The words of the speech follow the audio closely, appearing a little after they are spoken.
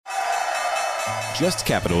Just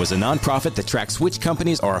Capital is a nonprofit that tracks which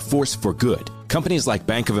companies are a force for good. Companies like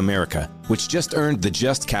Bank of America, which just earned the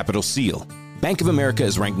Just Capital seal. Bank of America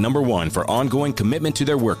is ranked #1 for ongoing commitment to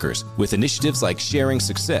their workers with initiatives like Sharing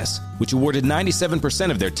Success, which awarded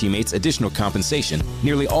 97% of their teammates additional compensation,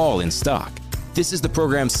 nearly all in stock. This is the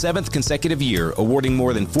program's 7th consecutive year, awarding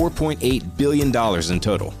more than $4.8 billion in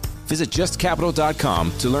total. Visit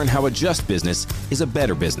justcapital.com to learn how a just business is a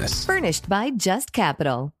better business. Furnished by Just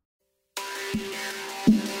Capital.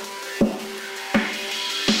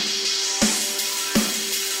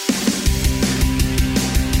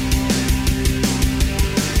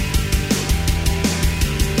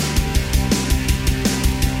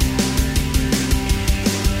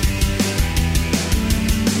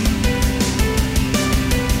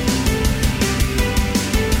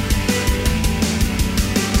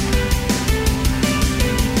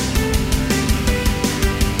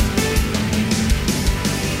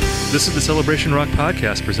 This is the Celebration Rock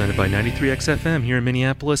Podcast presented by 93XFM here in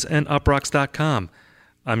Minneapolis and uprocks.com.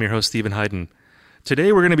 I'm your host, Stephen Hayden.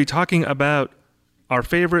 Today we're going to be talking about our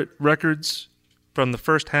favorite records from the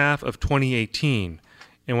first half of 2018.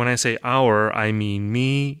 And when I say our, I mean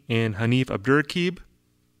me and Hanif Abdurraqib.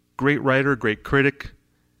 Great writer, great critic.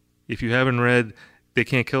 If you haven't read They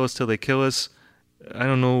Can't Kill Us Till They Kill Us, I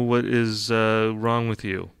don't know what is wrong with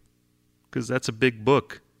you. Because that's a big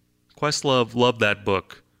book. Questlove loved that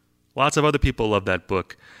book. Lots of other people love that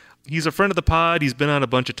book. He's a friend of the pod. He's been on a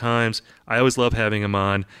bunch of times. I always love having him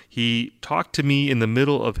on. He talked to me in the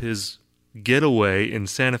middle of his getaway in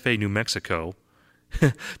Santa Fe, New Mexico,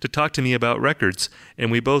 to talk to me about records.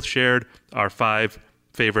 And we both shared our 5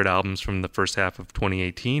 favorite albums from the first half of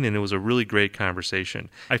 2018, and it was a really great conversation.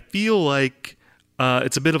 I feel like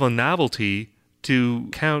it's a bit of a novelty to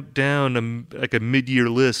count down like a mid-year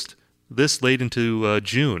list this late into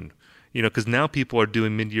June. You know, because now people are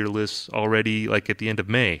doing mid-year lists already, like at the end of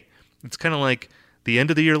May. It's kind of like the end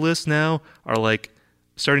of the year lists now are like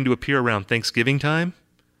starting to appear around Thanksgiving time.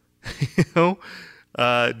 You know,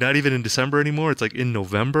 not even in December anymore. It's like in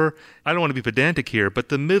November. I don't want to be pedantic here, but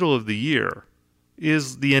the middle of the year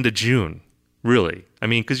is the end of June, really. I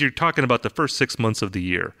mean, because you're talking about the first 6 months of the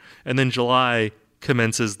year, and then July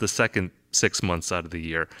commences the second 6 months out of the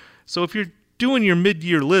year. So if you're doing your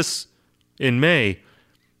mid-year lists in May,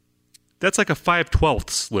 that's like a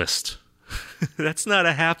 5/12 list. That's not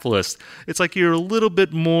a half list. It's like you're a little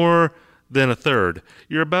bit more than a third.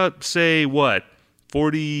 You're about, say,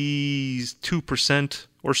 42%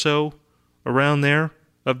 or so around there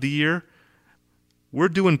of the year. We're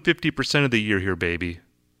doing 50% of the year here, baby.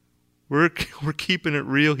 We're keeping it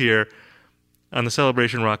real here on the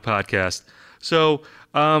Celebration Rock Podcast. So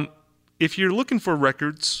if you're looking for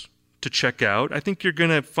records to check out, I think you're going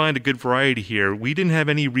to find a good variety here. We didn't have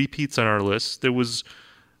any repeats on our list. There was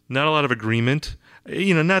not a lot of agreement.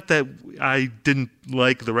 You know, not that I didn't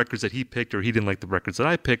like the records that he picked or he didn't like the records that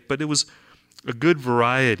I picked, but it was a good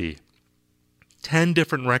variety. 10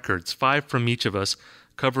 different records, 5 from each of us,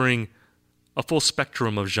 covering a full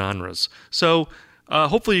spectrum of genres. So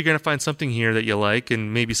hopefully you're going to find something here that you like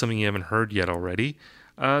and maybe something you haven't heard yet already.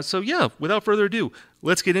 So yeah, without further ado,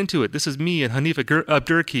 let's get into it. This is me and Hanif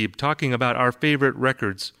Abdurraqib talking about our favorite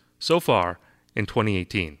records so far in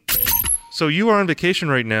 2018. So you are on vacation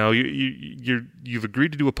right now. You've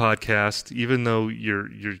agreed to do a podcast, even though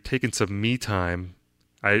you're taking some me time.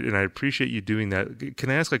 I appreciate you doing that.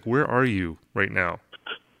 Can I ask, like, where are you right now?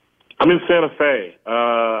 I'm in Santa Fe.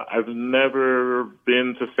 I've never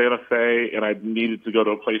been to Santa Fe, and I needed to go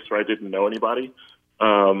to a place where I didn't know anybody.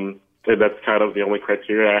 And that's kind of the only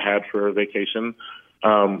criteria I had for a vacation.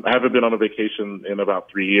 I haven't been on a vacation in about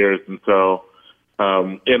 3 years. And so,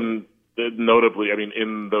 notably, I mean,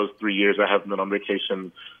 in those 3 years, I haven't been on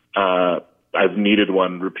vacation. I've needed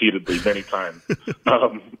one repeatedly many times.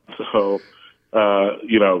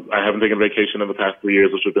 You know, I haven't taken a vacation in the past 3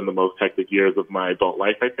 years, which have been the most hectic years of my adult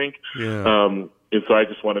life, I think. Yeah. And so I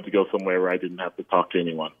just wanted to go somewhere where I didn't have to talk to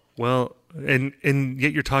anyone. Well, and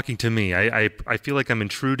yet you're talking to me. I feel like I'm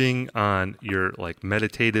intruding on your like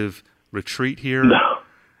meditative retreat here. No,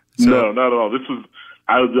 not at all.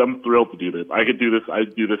 I'm thrilled to do this. I could do this. I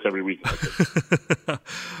do this every week.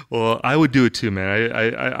 Well, I would do it too, man.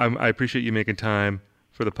 I appreciate you making time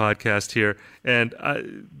for the podcast here. And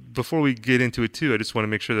before we get into it too, I just want to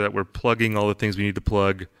make sure that we're plugging all the things we need to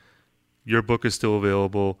plug. Your book is still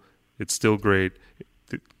available. It's still great.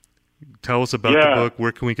 Tell us about the book.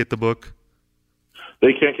 Where can we get the book?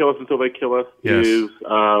 They Can't Kill Us Until They Kill Us yes. is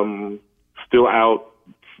still out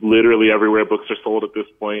literally everywhere books are sold at this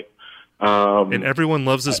point. And everyone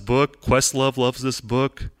loves this book. Questlove loves this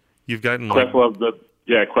book. You've gotten Questlove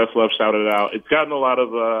shouted it out. It's gotten a lot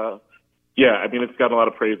of yeah, I mean, it's gotten a lot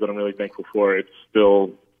of praise that I'm really thankful for. It's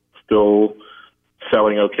still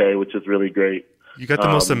selling okay, which is really great. You got the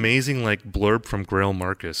most amazing like blurb from Grail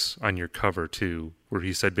Marcus on your cover too, where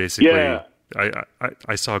he said basically, yeah.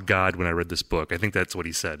 I saw God when I read this book. I think that's what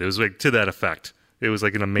he said. It was like to that effect. It was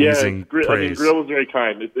like an amazing praise. I mean, Grill was very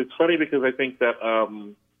kind. It's funny because I think that,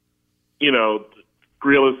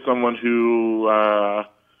 Grill is someone who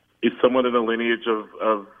is someone in the lineage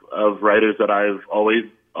of writers that I've always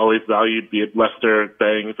valued, be it Lester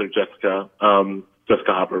Bangs or Jessica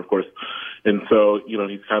Hopper, of course. And so,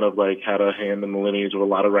 he's kind of like had a hand in the lineage of a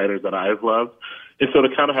lot of writers that I've loved. And so to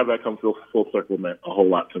kind of have that come full circle meant a whole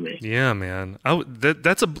lot to me. Yeah, man.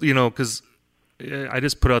 That's because I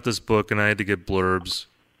just put out this book and I had to get blurbs,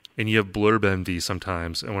 and you have blurb envy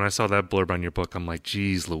sometimes. And when I saw that blurb on your book, I'm like,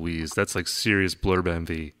 geez, Louise, that's like serious blurb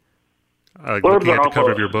envy. Looking at the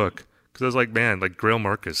cover of your book. Because I was like, man, like Grail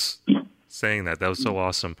Marcus saying that was so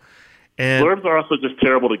awesome. And blurbs are also just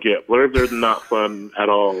terrible to get. Blurbs are not fun at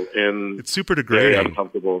all, and it's super degrading, very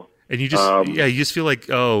uncomfortable. And you just you just feel like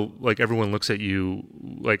like everyone looks at you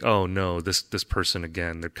like, oh no, this person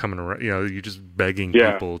again. They're coming around. You're just begging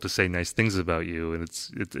people to say nice things about you, and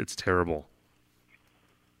it's terrible.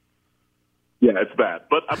 Yeah, it's bad,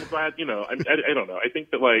 but I'm glad. I don't know. I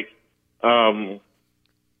think that like, I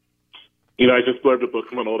just blurbed a book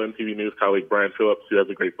from an old MTV News colleague, Brian Phillips, who has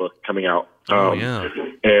a great book coming out.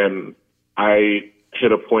 And I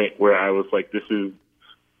hit a point where I was like, this is,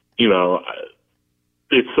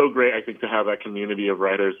 it's so great, I think, to have that community of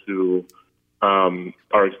writers who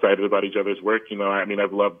are excited about each other's work.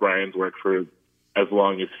 I've loved Brian's work for as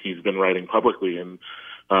long as he's been writing publicly. And,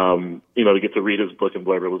 to get to read his book and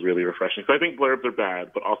blurb, it was really refreshing. So I think blurbs are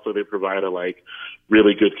bad, but also they provide a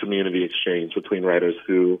really good community exchange between writers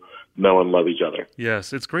who know and love each other.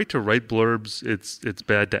 Yes, it's great to write blurbs. It's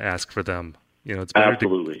bad to ask for them. It's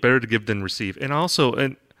better to give than receive. And also,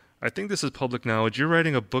 and I think this is public knowledge, you're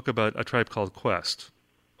writing a book about A Tribe Called Quest.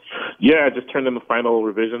 Yeah, I just turned in the final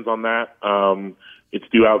revisions on that. It's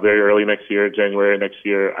due out very early next year, January next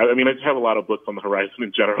year. I just have a lot of books on the horizon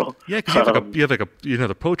in general. Yeah, because you have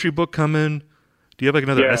the poetry book coming. Do you have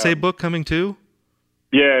another essay book coming too?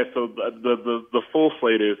 Yeah, so the full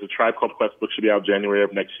slate is The Tribe Called Quest book should be out January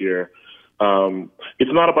of next year.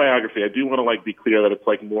 It's not a biography. I do want to be clear that it's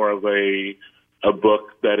more of a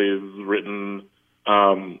book that is written,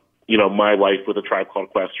 my life with A Tribe Called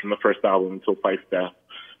Quest from the first album until Fife's death.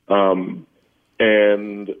 And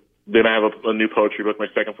then I have a new poetry book. My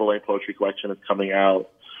second full-length poetry collection is coming out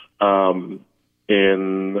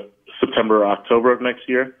in September or October of next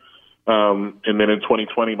year. And then in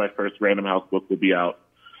 2020, my first Random House book will be out.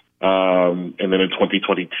 And then in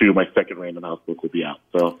 2022, my second Random House book will be out.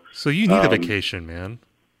 So you need a vacation, man.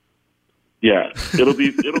 Yeah, it'll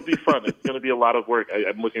be fun. It's going to be a lot of work.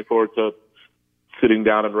 I'm looking forward to sitting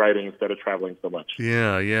down and writing instead of traveling so much.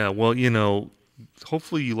 Yeah. Well,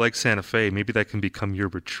 hopefully you like Santa Fe. Maybe that can become your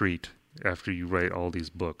retreat after you write all these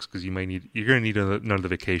books, because you're going to need another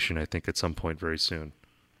vacation, I think, at some point very soon.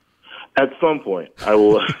 At some point, I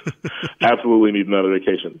will absolutely need another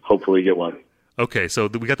vacation. Hopefully get one. Okay, so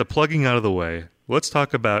we got the plugging out of the way. Let's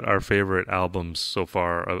talk about our favorite albums so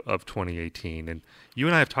far of 2018. And you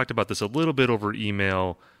and I have talked about this a little bit over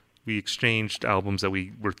email. We exchanged albums that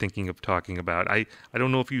we were thinking of talking about. I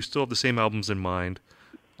don't know if you still have the same albums in mind.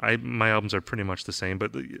 My albums are pretty much the same,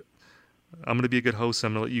 but I'm going to be a good host.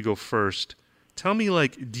 I'm going to let you go first. Tell me,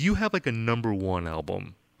 do you have a number one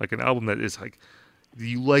album? Like an album that is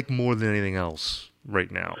you like more than anything else right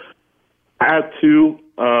now? I have two,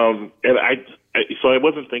 and so I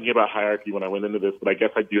wasn't thinking about hierarchy when I went into this, but I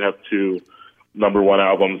guess I do have two number one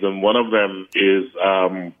albums, and one of them is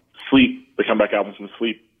Sleep, the comeback album from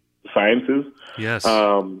Sleep Sciences. Yes.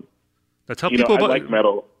 Tell people about, I like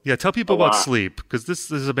metal. Yeah, tell people about Sleep, because this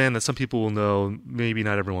is a band that some people will know, maybe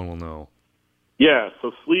not everyone will know. Yeah,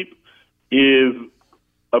 so Sleep is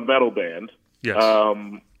a metal band. Yes.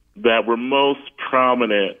 That were most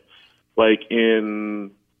prominent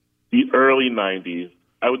in the early 90s.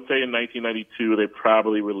 I would say in 1992 they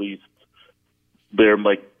probably released their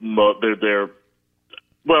well,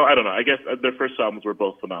 I don't know. I guess their first albums were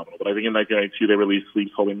both phenomenal, but I think in 1992 they released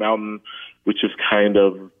Sleep's Holy Mountain, which is kind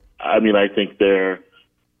of, I think their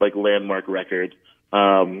landmark record.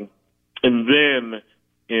 And then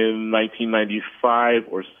in 1995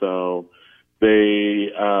 or so,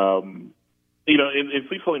 they, in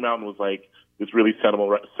Sleep's Holy Mountain was this really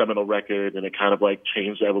seminal record, and it kind of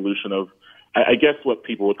changed the evolution of, I guess, what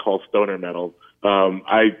people would call stoner metal.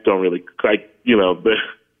 I don't really, I don't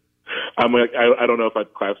know if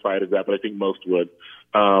I'd classify it as that, but I think most would.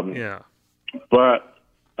 Yeah. But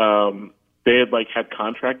they had like had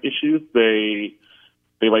contract issues. They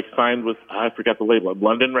like signed with, I forgot the label,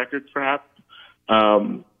 London Records perhaps,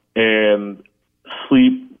 and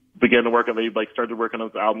Sleep began to work on. They like started working on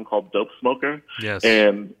this album called Dope Smoker. Yes.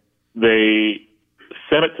 And they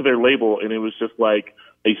sent it to their label, and it was just like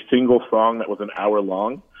a single song that was an hour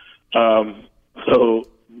long. So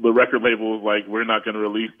the record label was like, we're not going to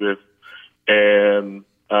release this. And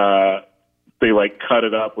they like cut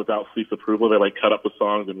it up without Sleep's approval. They like cut up the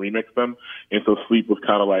songs and remix them. And so Sleep was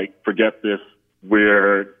kind of like, forget this.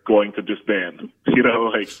 We're going to disband. You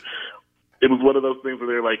know, like it was one of those things where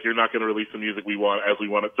they're like, you're not going to release the music we want as we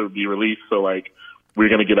want it to be released. So like, we're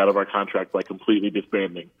going to get out of our contract by completely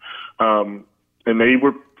disbanding. And they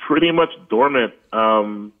were pretty much dormant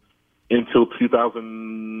until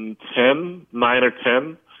 2010, 9 or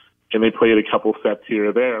 10, and they played a couple sets here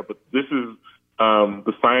or there. But this is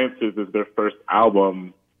The Sciences is their first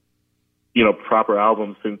album, you know, proper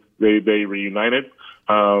album since they reunited.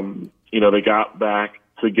 You know, they got back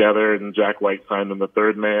together, and Jack White signed them the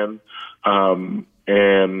Third Man,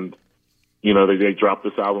 and you know they dropped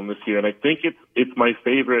this album this year, and I think it's my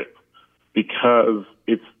favorite because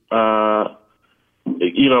it's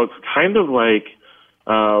you know, it's kind of like,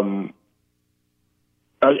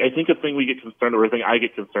 I think a thing we get concerned, or a thing I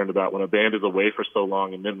get concerned about when a band is away for so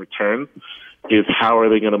long and then returns, is how are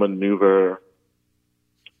they going to maneuver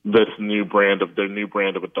their new brand of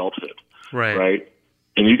adulthood, right?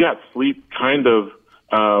 And you got Sleep kind of,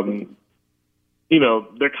 you know,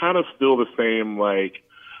 they're kind of still the same like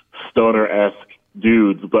stoner-esque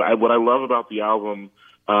dudes, but what I love about the album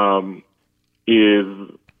is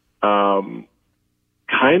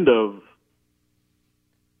kind of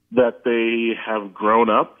that they have grown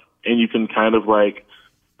up, and you can kind of like,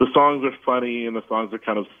 the songs are funny and the songs are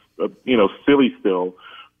kind of, you know, silly still,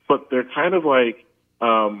 but they're kind of like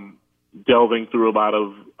delving through a lot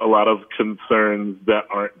of concerns that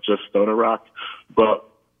aren't just stoner rock. But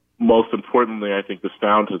most importantly, I think the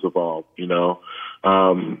sound has evolved, you know.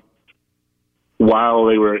 While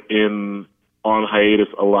they were on hiatus,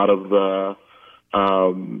 a lot of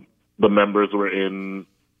the members were in,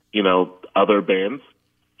 you know, other bands.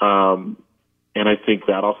 And I think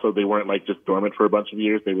that also they weren't like just dormant for a bunch of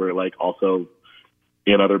years. They were like also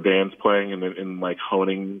in other bands playing and like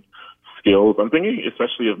honing skills. I'm thinking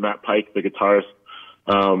especially of Matt Pike, the guitarist,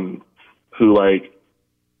 who like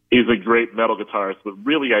is a great metal guitarist, but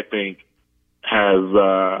really I think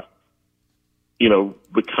has, you know,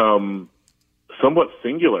 become somewhat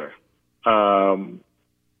singular,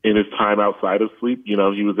 in his time outside of Sleep. You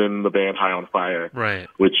know, he was in the band High on Fire, right,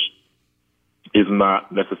 which is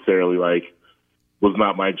not necessarily like, was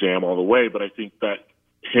not my jam all the way, but I think that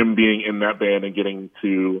him being in that band and getting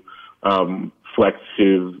to flex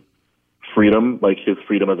his freedom, like his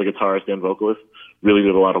freedom as a guitarist and vocalist, really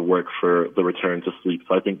did a lot of work for the return to Sleep.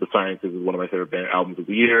 So I think The Sciences is one of my favorite band albums of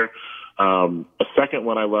the year. A second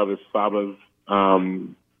one I love is Saba,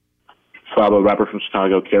 rapper from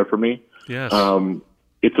Chicago, Care For Me. Yes.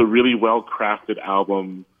 It's a really well-crafted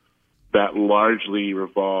album that largely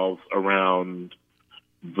revolves around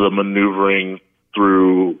the maneuvering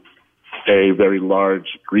through a very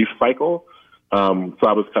large grief cycle.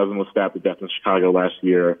 Saba's cousin was stabbed to death in Chicago last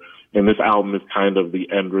year, and this album is kind of the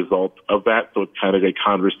end result of that. So it's kind of a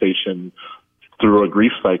conversation through a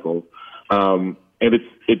grief cycle. And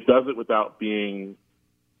it does it without being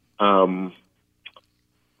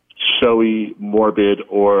showy, morbid,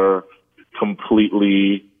 or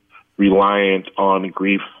completely reliant on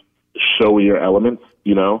grief's showier elements,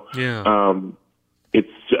 you know? Yeah. It's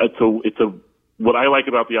what I like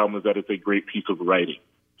about the album is that it's a great piece of writing.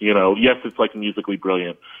 You know, yes, it's like musically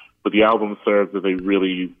brilliant, but the album serves as a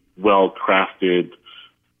really well-crafted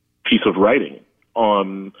piece of writing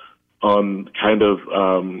on kind of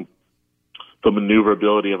the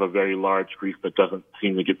maneuverability of a very large grief that doesn't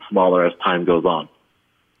seem to get smaller as time goes on.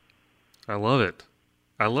 I love it.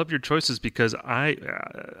 I love your choices because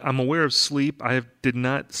I'm aware of Sleep. I did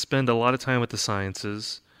not spend a lot of time with The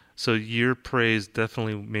Sciences, so your praise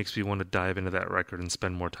definitely makes me want to dive into that record and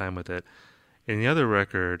spend more time with it. And the other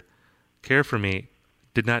record, Care For Me,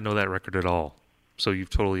 did not know that record at all. So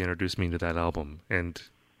you've totally introduced me to that album. And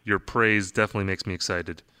your praise definitely makes me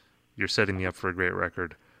excited. You're setting me up for a great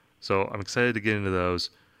record. So I'm excited to get into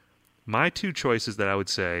those. My two choices that I would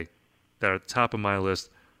say that are at the top of my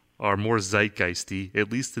list are more zeitgeisty,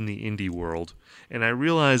 at least in the indie world. And I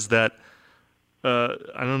realize that, I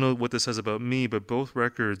don't know what this says about me, but both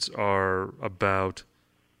records are about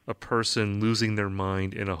a person losing their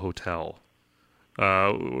mind in a hotel.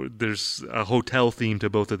 There's a hotel theme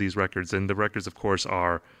to both of these records, and the records, of course,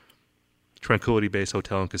 are Tranquility Base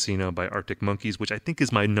Hotel and Casino by Arctic Monkeys, which I think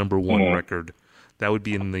is my number one record. That would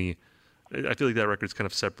be in the... I feel like that record's kind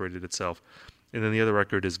of separated itself. And then the other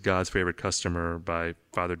record is God's Favorite Customer by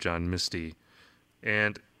Father John Misty.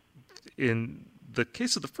 And in the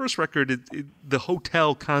case of the first record, the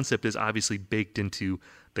hotel concept is obviously baked into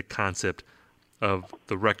the concept of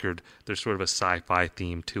the record. There's sort of a sci-fi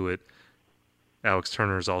theme to it. Alex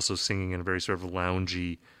Turner is also singing in a very sort of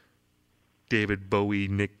loungy David Bowie,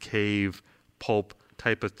 Nick Cave, pulp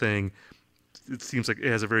type of thing. It seems like it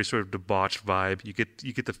has a very sort of debauched vibe. You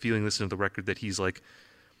get the feeling listening to the record that he's like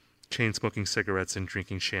chain smoking cigarettes and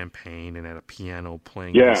drinking champagne and at a piano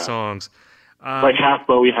playing these songs. Like half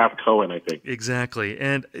Bowie, half Cohen, I think. Exactly.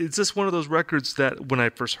 And it's just one of those records that when I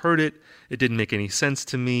first heard it, it didn't make any sense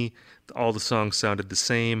to me. All the songs sounded the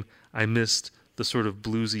same. I missed the sort of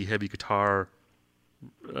bluesy heavy guitar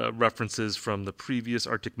references from the previous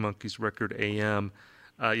Arctic Monkeys record, AM.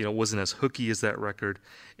 It wasn't as hooky as that record.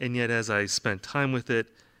 And yet as I spent time with it,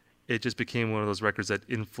 it just became one of those records that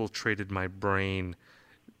infiltrated my brain.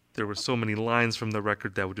 There were so many lines from the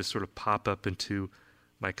record that would just sort of pop up into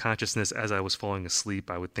my consciousness as I was falling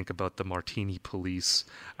asleep. I would think about the Martini Police.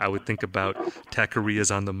 I would think about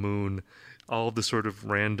Taquerias on the Moon. All of the sort of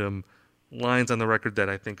random lines on the record that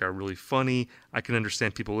I think are really funny. I can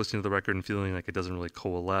understand people listening to the record and feeling like it doesn't really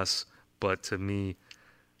coalesce. But to me,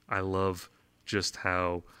 I love just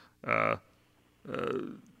how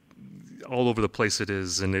all over the place it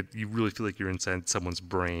is, and you really feel like you're inside someone's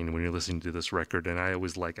brain when you're listening to this record, and I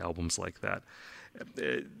always like albums like that.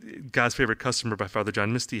 God's Favorite Customer by Father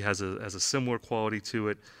John Misty has a similar quality to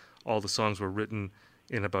it. All the songs were written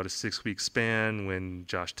in about a 6-week span when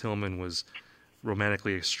Josh Tillman was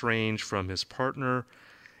romantically estranged from his partner.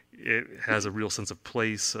 It has a real sense of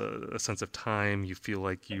place, a sense of time. You feel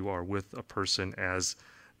like you are with a person as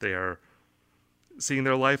they are seeing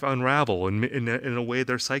their life unravel, and in a way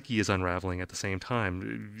their psyche is unraveling at the same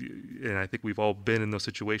time. And I think we've all been in those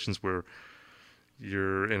situations where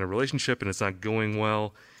you're in a relationship and it's not going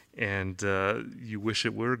well, and you wish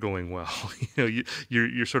it were going well.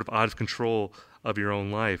 You're sort of out of control of your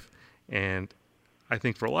own life. And I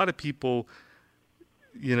think for a lot of people,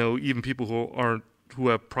 even people who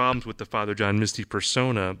have problems with the Father John Misty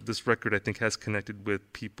persona, this record I think has connected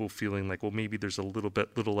with people feeling like, well, maybe there's a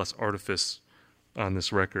little less artifice on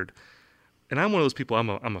this record. And I'm one of those people.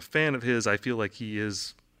 I'm a fan of his. I feel like he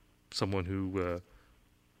is someone who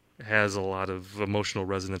has a lot of emotional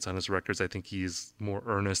resonance on his records. I think he's more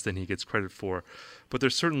earnest than he gets credit for. But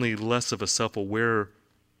there's certainly less of a self-aware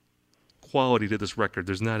quality to this record.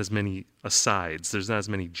 There's not as many asides. There's not as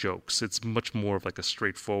many jokes. It's much more of like a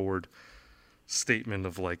straightforward statement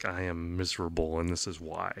of like, I am miserable and this is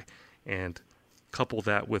why. And couple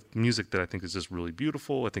that with music that I think is just really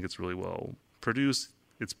beautiful. I think it's really well produced.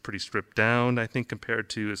 It's pretty stripped down, I think, compared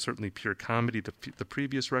to certainly Pure Comedy, the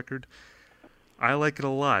previous record. I like it a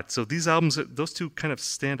lot. So these albums, those two kind of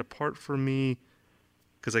stand apart for me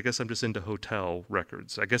because I guess I'm just into hotel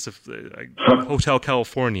records. I guess Hotel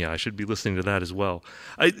California, I should be listening to that as well.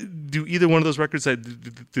 Do either one of those records,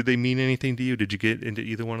 did they mean anything to you? Did you get into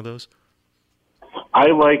either one of those? I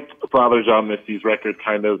liked Father John Misty's record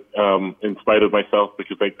kind of in spite of myself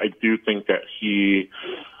because I do think that he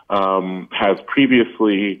has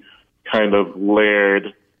previously kind of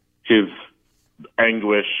layered his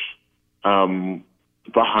anguish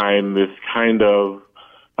behind this kind of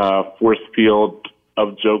force field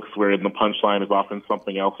of jokes where the punchline is often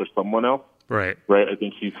something else or someone else. Right. I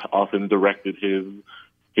think he's often directed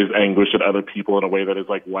his anguish at other people in a way that is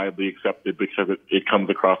like widely accepted because it comes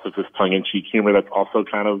across as this tongue-in-cheek humor that's also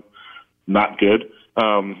kind of not good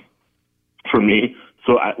for me.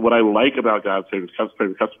 So what I like about God's Favorite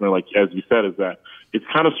Customer, like as you said, is that it's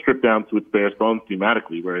kind of stripped down to its bare bones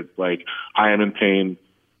thematically, where it's like, I am in pain.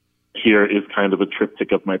 Here is kind of a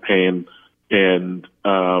triptych of my pain. And,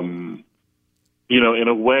 in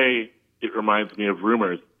a way, it reminds me of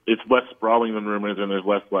Rumors. It's less sprawling than Rumors, and there's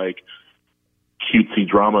less like cutesy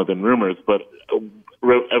drama than Rumors, but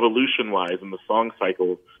evolution-wise in the song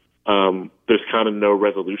cycle, there's kind of no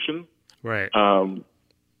resolution. Right.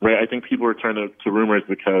 I think people return to Rumors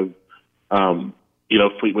because,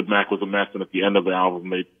 Fleetwood Mac was a mess, and at the end of the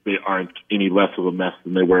album, they aren't any less of a mess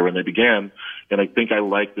than they were when they began. And I think I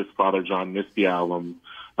like this Father John Misty album.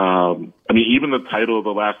 Even the title of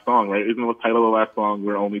the last song, right? Isn't the title of the last song,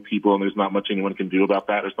 We're Only People and There's Not Much Anyone Can Do About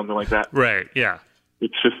That, or something like that? Right, yeah.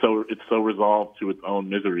 It's just so resolved to its own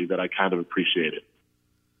misery that I kind of appreciate it.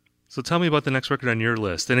 So tell me about the next record on your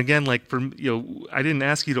list. And again, I didn't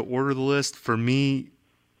ask you to order the list. For me,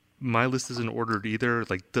 my list isn't ordered either.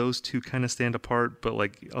 Like those two kind of stand apart, but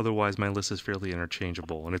like otherwise my list is fairly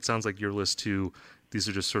interchangeable. And it sounds like your list too, these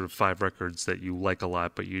are just sort of 5 records that you like a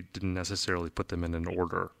lot, but you didn't necessarily put them in an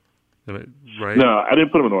order. Right? No, I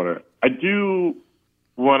didn't put them in order. I do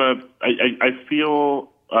want to, I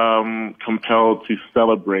feel compelled to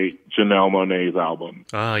celebrate Janelle Monáe's album.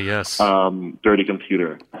 Ah, yes. Dirty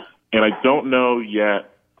Computer. And I don't know yet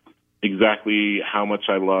exactly how much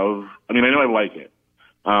I love. I mean, I know I like it.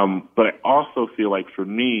 But I also feel like for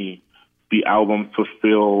me, the album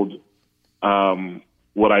fulfilled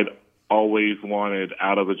what I'd always wanted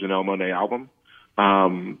out of a Janelle Monáe album.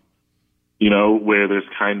 You know, where there's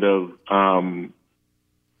kind of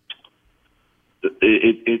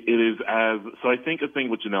it is as so. I think a thing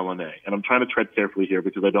with Janelle Monáe, and I'm trying to tread carefully here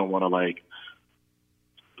because I don't want to like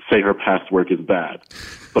say her past work is bad,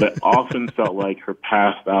 but I often felt like her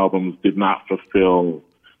past albums did not fulfill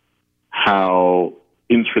how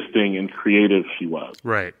interesting and creative she was.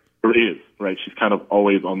 Right. Or is, right? She's kind of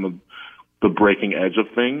always on the breaking edge of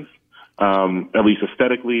things, at least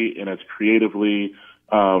aesthetically and as creatively.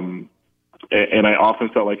 And I often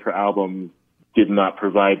felt like her album did not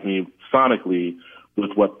provide me sonically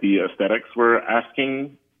with what the aesthetics were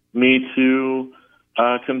asking me to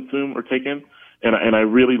consume or take in. And I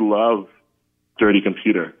really love Dirty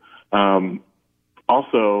Computer.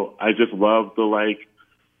 Also, I just love the like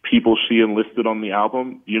people she enlisted on the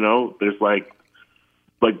album. You know, there's like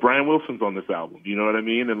Brian Wilson's on this album. You know what I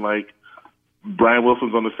mean? And like Brian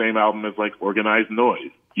Wilson's on the same album as like Organized Noise.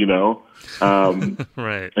 You know,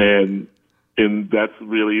 right? And that's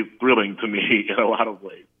really thrilling to me in a lot of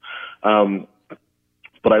ways.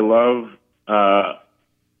 But I love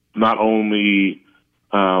not only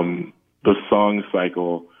the song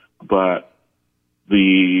cycle, but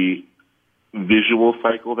the visual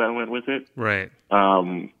cycle that went with it. Right.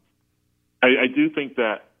 I do think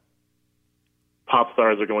that pop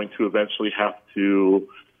stars are going to eventually have to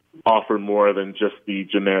offer more than just the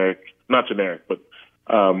not generic, but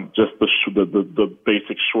just the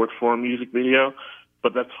basic short form music video.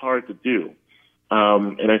 But that's hard to do.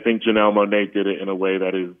 And I think Janelle Monáe did it in a way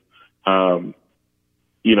that is,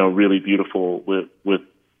 really beautiful with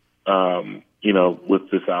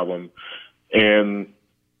this album. And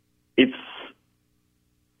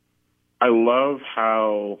I love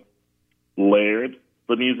how layered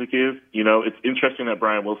the music is. You know, it's interesting that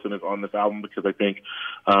Brian Wilson is on this album because I think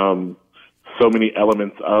so many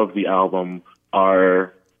elements of the album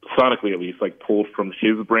are, sonically at least, like pulled from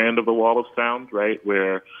his brand of the Wall of Sound, right?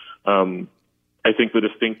 Where I think the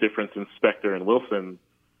distinct difference in Spector and Wilson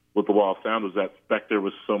with the Wall of Sound was that Spector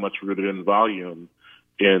was so much rooted in volume,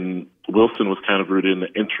 and Wilson was kind of rooted in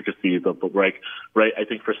the intricacies of the right. I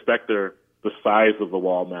think for Spector, the size of the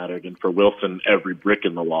wall mattered, and for Wilson, every brick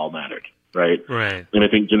in the wall mattered, right? Right. And I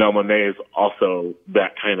think Janelle Monáe is also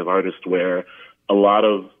that kind of artist where a lot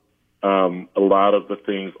of the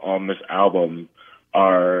things on this album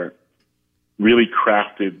are really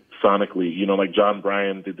crafted sonically. You know, like John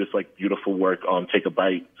Bryan did this like beautiful work on Take a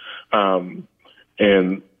Bite. And,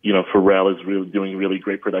 you know, Pharrell is really doing really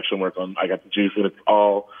great production work on I Got the Juice. And it's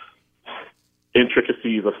all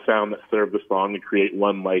intricacies of sound that serve the song to create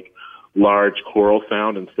one like large choral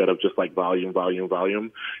sound instead of just like volume.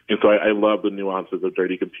 And so I love the nuances of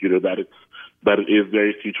Dirty Computer, that it is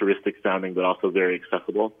very futuristic sounding, but also very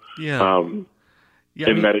accessible. Yeah.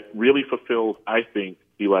 That it really fulfills, I think,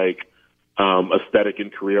 the like aesthetic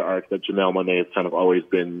and career arc that Janelle Monáe has kind of always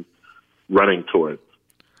been running towards.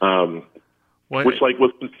 Which like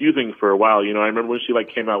was confusing for a while. You know, I remember when she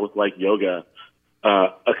like came out with like Yoga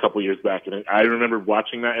a couple years back, and I remember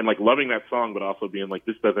watching that and like loving that song, but also being like,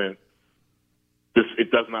 it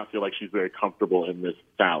does not feel like she's very comfortable in this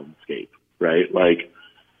soundscape, right? Like,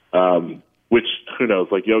 which who knows?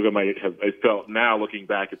 Like Yoga might have. I felt now looking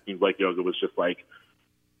back, it seems like Yoga was just like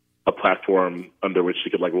a platform under which she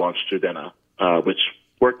could like launch Jordana, which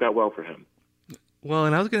worked out well for him. Well,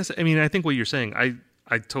 and I was going to say, I mean, I think what you're saying, I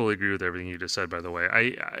totally agree with everything you just said, by the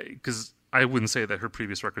way. Because I wouldn't say that her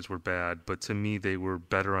previous records were bad, but to me, they were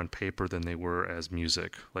better on paper than they were as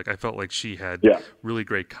music. Like, I felt like she had really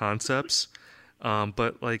great concepts,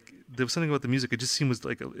 but like, there was something about the music, it just seemed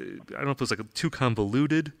like, I don't know if it was like too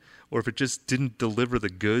convoluted, or if it just didn't deliver the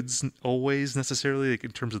goods always necessarily, like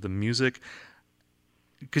in terms of the music.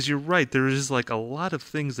 Because you're right, there is like a lot of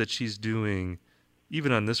things that she's doing,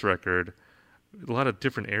 even on this record, a lot of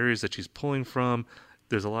different areas that she's pulling from.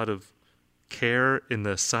 There's a lot of care in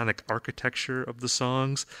the sonic architecture of the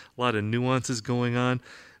songs, a lot of nuances going on.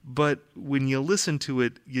 But when you listen to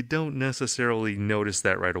it, you don't necessarily notice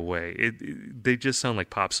that right away. They just sound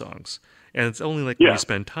like pop songs. And it's only like when you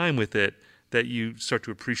spend time with it that you start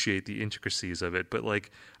to appreciate the intricacies of it. But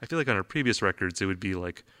like, I feel like on her previous records, it would be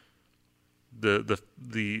like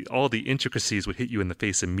the all the intricacies would hit you in the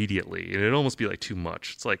face immediately, and it'd almost be like too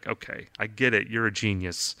much. It's like, okay, I get it, you're a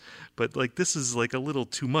genius, but like this is like a little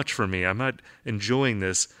too much for me. I'm not enjoying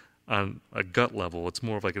this on a gut level. It's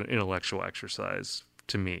more of like an intellectual exercise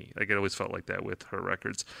to me. Like, it always felt like that with her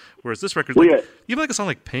records. Whereas this record, you have like a song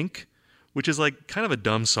like Pink, which is like kind of a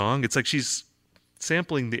dumb song. It's like she's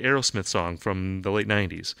sampling the Aerosmith song from the late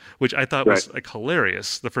 90s, which I thought was like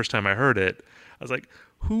hilarious the first time I heard it. I was like,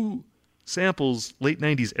 who samples late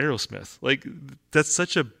 90s Aerosmith? Like, that's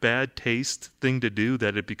such a bad taste thing to do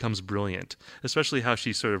that it becomes brilliant, especially how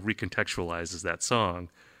she sort of recontextualizes that song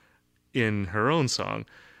in her own song.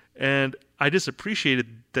 And I just appreciated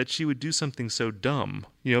that she would do something so dumb,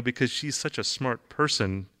 because she's such a smart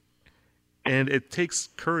person, and it takes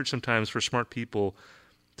courage sometimes for smart people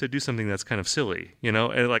to do something that's kind of silly,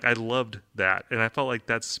 and like, I loved that. And I felt like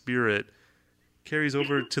that spirit carries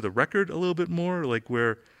over to the record a little bit more, like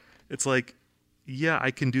where it's like, yeah,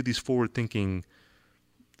 I can do these forward-thinking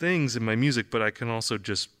things in my music, but I can also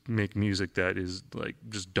just make music that is like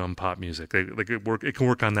just dumb pop music. Like it can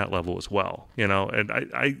work on that level as well, And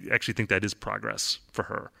I actually think that is progress for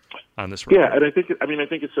her on this record. Yeah, and I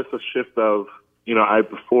think it's just a shift of, I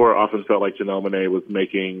before often felt like Janelle Monáe was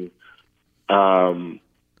making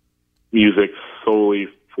music solely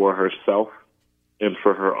for herself and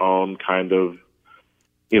for her own kind of,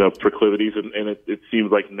 proclivities, and it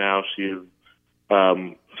seems like now she's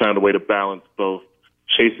found a way to balance both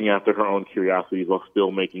chasing after her own curiosities while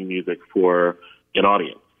still making music for an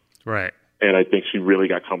audience. Right. And I think she really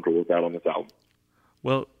got comfortable with that on this album.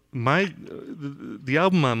 Well, the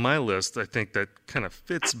album on my list, I think that kind of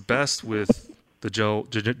fits best with the Janelle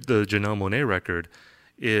Monáe record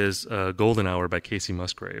is Golden Hour by Casey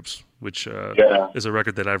Musgraves, which is a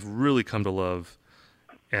record that I've really come to love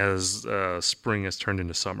as spring has turned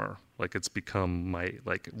into summer. Like, it's become my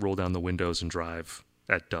like roll down the windows and drive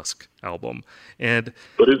at dusk album. But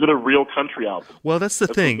is it a real country album? Well, that's the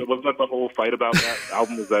thing. Wasn't that the whole fight about that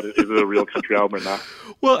album? Is it a real country album or not?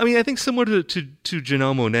 Well, I mean, I think similar to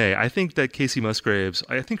Janelle Monáe, I think that Casey Musgraves,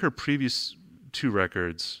 I think her previous two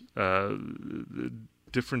records,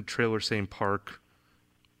 Different Trailer, Same Park,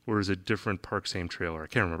 or is it Different Park, Same Trailer? I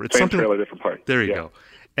can't remember. It's Same something, Trailer, Different Park. There you go.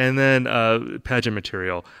 And then Pageant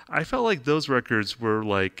Material. I felt like those records were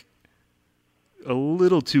like a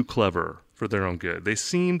little too clever for their own good. They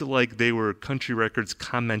seemed like they were country records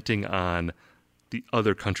commenting on the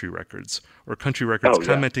other country records, or country records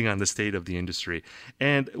commenting on the state of the industry.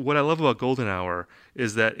 And what I love about Golden Hour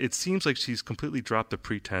is that it seems like she's completely dropped the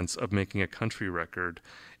pretense of making a country record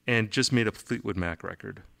and just made a Fleetwood Mac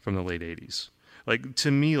record from the late 80s. Like, to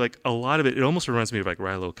me, like, a lot of it almost reminds me of like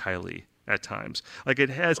Rilo Kiley at times. Like, it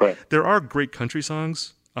has, there are great country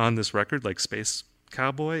songs on this record, like Space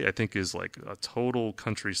Cowboy, I think, is like a total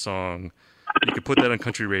country song. You could put that on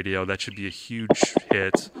country radio. That should be a huge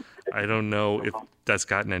hit. I don't know if that's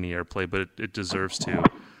gotten any airplay, but it deserves to.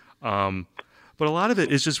 But a lot of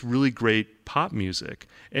it is just really great pop music.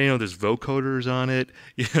 And, there's vocoders on it.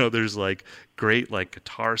 There's like great like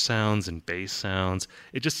guitar sounds and bass sounds.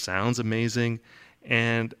 It just sounds amazing.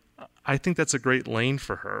 And I think that's a great lane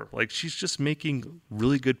for her. Like, she's just making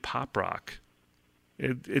really good pop rock.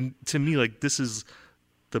 And to me, like, this is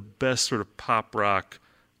the best sort of pop rock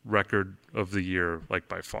record of the year, like,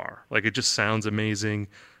 by far. Like, it just sounds amazing.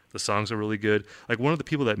 The songs are really good. Like, one of the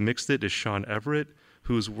people that mixed it is Sean Everett,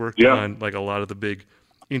 who's worked on like a lot of the big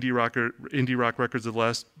indie rock records of the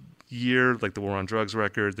last year, like the War on Drugs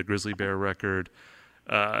record, the Grizzly Bear record.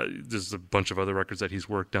 There's a bunch of other records that he's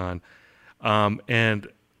worked on. And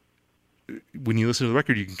when you listen to the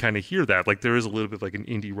record, you can kind of hear that. Like, there is a little bit like an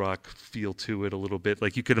indie rock feel to it a little bit.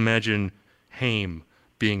 Like, you could imagine Haim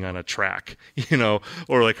being on a track,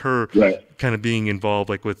 or like her kind of being involved,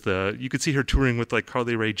 like with you could see her touring with like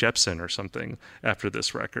Carly Rae Jepsen or something after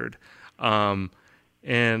this record.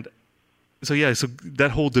 And so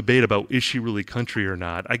that whole debate about is she really country or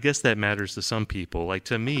not, I guess that matters to some people. Like,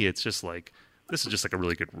 to me, it's just like, this is just like a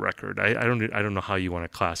really good record. I don't know how you want to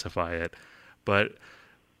classify it, but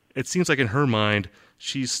it seems like in her mind,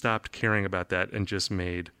 she's stopped caring about that and just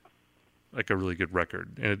made like a really good record.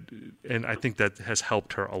 And I think that has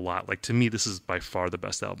helped her a lot. Like, to me, this is by far the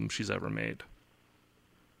best album she's ever made.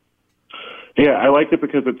 Yeah, I like it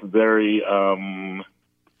because it's very,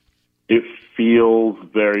 it feels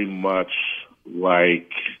very much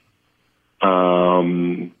like,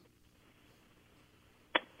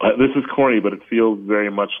 this is corny, but it feels very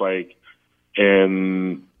much like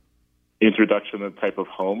an introduction to a type of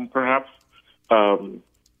home, perhaps,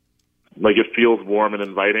 Like, it feels warm and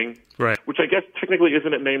inviting. Right. Which I guess technically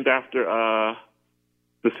isn't it named after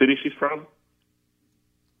the city she's from?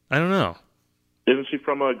 I don't know. Isn't she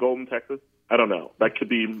from Golden, Texas? I don't know. That could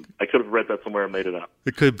be. I could have read that somewhere and made it up.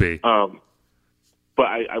 It could be. But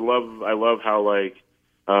I love how, like,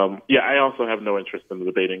 I also have no interest in the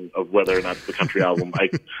debating of whether or not it's a country album. I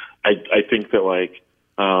think that, like,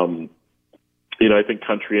 I think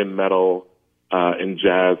country and metal and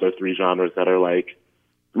jazz are three genres that are, like,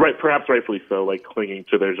 perhaps rightfully so, like, clinging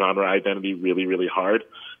to their genre identity really, really hard.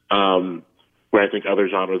 Where I think other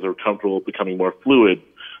genres are comfortable becoming more fluid.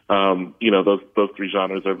 Those three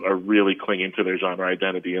genres are really clinging to their genre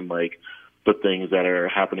identity and, like, the things that are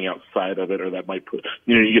happening outside of it, or that might put,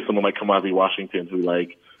 you get someone like Kamasi Washington who,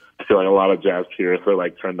 like, I feel like a lot of jazz purists are,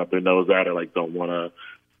 like, turned up their nose at, or, like, don't want to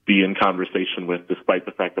be in conversation with, despite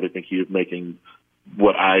the fact that I think he is making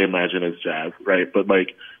what I imagine as jazz, right? But,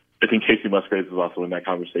 like, I think Casey Musgraves is also in that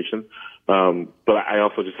conversation. But I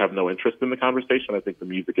also just have no interest in the conversation. I think the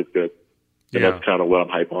music is good. And that's kind of what I'm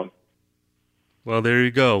hype on. Well, there you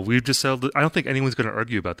go. We've just settled it. I don't think anyone's going to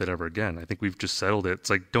argue about that ever again. I think we've just settled it. It's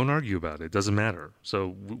like, don't argue about it. It doesn't matter.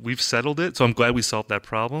 So we've settled it. So I'm glad we solved that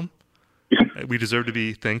problem. We deserve to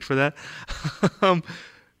be thanked for that.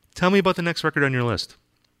 Tell me about the next record on your list.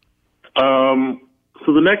 So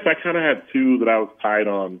the next, I kind of had two that I was tied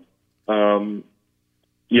on.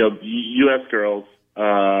 U.S. Girls,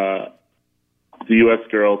 the U.S.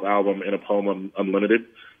 Girls album, In a Poem Unlimited.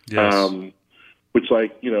 Yes. Which,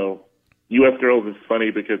 like, U.S. Girls is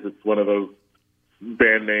funny because it's one of those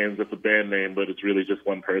band names. It's a band name, but it's really just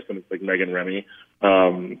one person. It's like Megan Remy,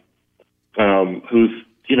 who's,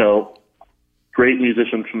 great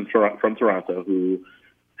musician from Toronto, who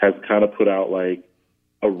has kind of put out, like,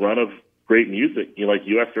 a run of great music. Like,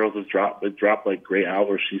 U.S. Girls has dropped like great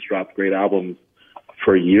albums. She's dropped great albums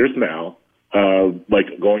for years now,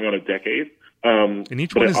 like going on a decade. And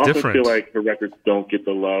each one is different. But I also feel like her records don't get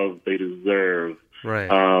the love they deserve. Right.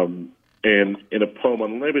 And In a Poem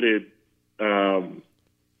Unlimited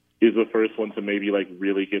is the first one to maybe, like,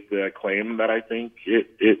 really get the acclaim that I think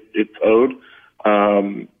it's owed.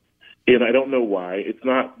 And I don't know why. It's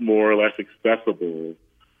not more or less accessible.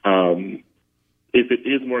 If it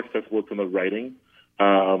is more accessible, it's in the writing.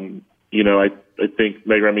 I think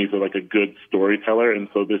Meg Remy is, like, a good storyteller, and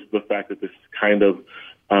so the fact that this kind of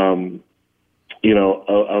a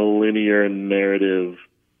linear narrative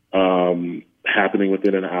happening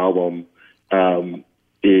within an album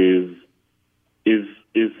is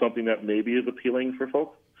something that maybe is appealing for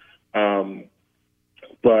folks.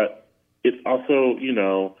 But it's also,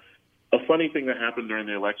 a funny thing that happened during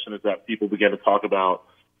the election is that people began to talk about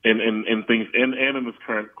and things and in this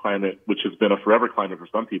current climate, which has been a forever climate for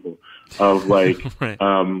some people, of, like, right.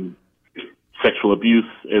 Sexual abuse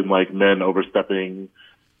and, like, men overstepping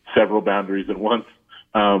several boundaries at once.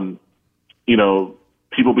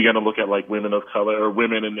 People began to look at, like, women of color, or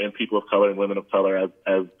women and people of color and women of color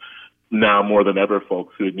as now more than ever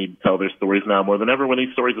folks who need to tell their stories now more than ever, when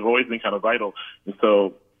these stories have always been kind of vital. And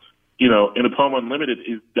so, In a Poem Unlimited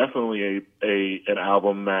is definitely an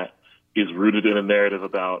album that is rooted in a narrative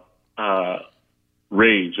about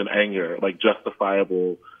rage and anger, like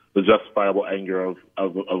the justifiable anger of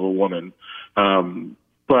a woman.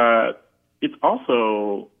 But it's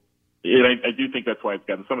also, and I do think that's why it's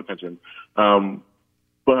gotten some attention.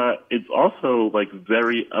 But it's also, like,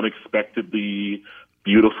 very unexpectedly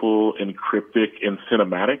beautiful and cryptic and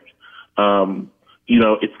cinematic.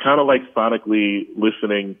 It's kind of like sonically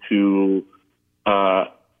listening to,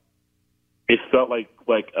 it felt like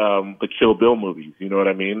the Kill Bill movies, you know what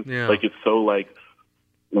I mean? Yeah. Like, it's so, like,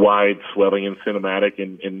 wide, swelling, and cinematic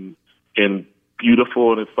and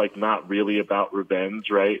beautiful, and it's, like, not really about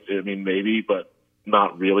revenge, right? I mean, maybe, but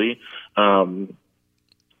not really. And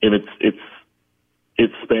it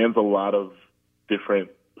spans a lot of different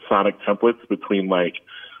sonic templates between, like,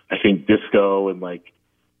 I think disco and, like,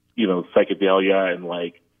 psychedelia and,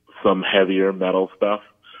 like, some heavier metal stuff.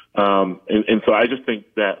 And so I just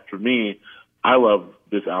think that, for me, I love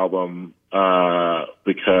this album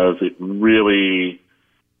because it really,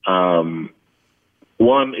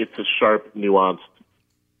 one, it's a sharp, nuanced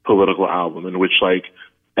political album in which, like,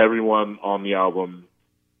 everyone on the album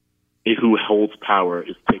who holds power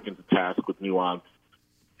is taken to task with nuance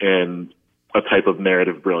and a type of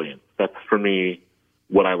narrative brilliance. That's, for me,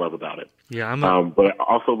 what I love about it. Yeah, but I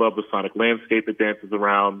also love the sonic landscape it dances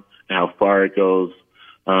around and how far it goes.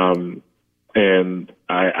 And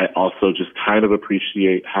I also just kind of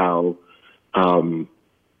appreciate how, how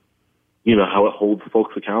it holds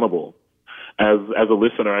folks accountable. As a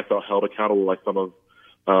listener, I felt held accountable by some of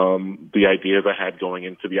the ideas I had going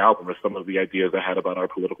into the album, or some of the ideas I had about our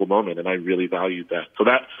political moment, and I really valued that. So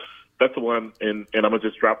that's the one. And I'm gonna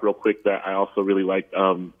just drop real quick that I also really liked.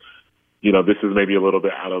 This is maybe a little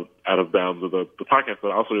bit out of bounds of the podcast,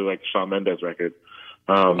 but I also really like the Shawn Mendes record.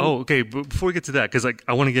 Okay. But before we get to that, because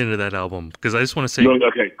I want to get into that album, because I just want to say,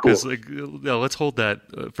 okay, cool. Let's hold that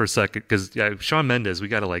for a second, because Shawn Mendes, we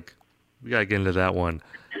gotta get into that one.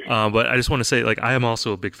 But I just want to say, I am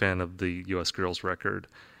also a big fan of the U.S. Girls record,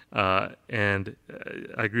 and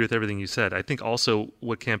I agree with everything you said. I think also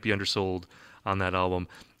what can't be undersold on that album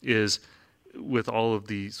is, with all of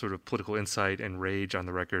the sort of political insight and rage on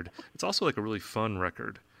the record, it's also a really fun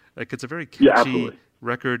record. It's a very catchy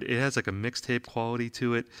record. It has a mixtape quality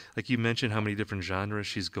to it. You mentioned how many different genres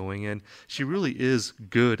she's going in. She really is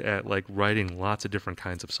good at writing lots of different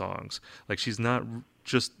kinds of songs. She's not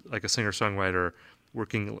just a singer-songwriter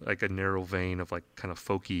working a narrow vein of kind of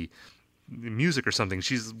folky music or something.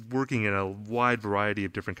 She's working in a wide variety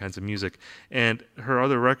of different kinds of music, and her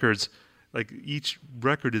other records, each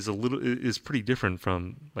record is pretty different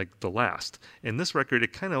from the last. And this record,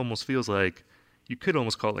 it kind of almost feels like you could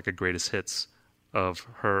almost call it a greatest hits of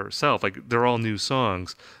herself. They're all new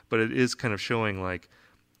songs, but it is kind of showing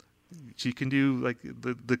she can do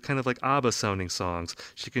the kind of ABBA sounding songs.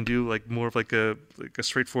 She can do more of a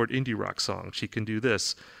straightforward indie rock song. She can do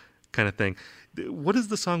this kind of thing. What is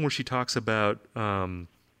the song where she talks about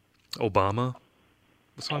Obama?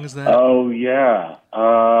 What song is that? Oh yeah.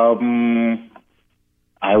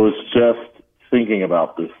 I was just thinking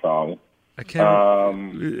about this song. I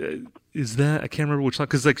can't. Is that? I can't remember which song.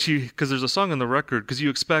 Because there's a song on the record. Because you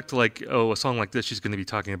expect a song like this, she's going to be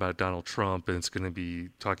talking about Donald Trump, and it's going to be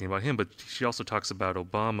talking about him. But she also talks about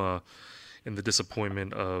Obama and the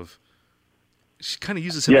disappointment of. She kind of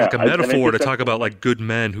uses him as a metaphor to talk about good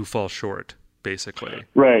men who fall short, basically.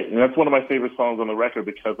 Right, and that's one of my favorite songs on the record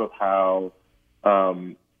because of how.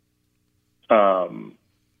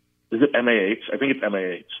 Is it MAH? I think it's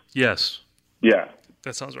MAH. Yes. Yeah.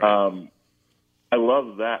 That sounds right. I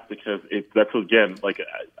love that because that's again,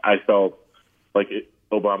 I felt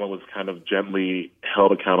Obama was kind of gently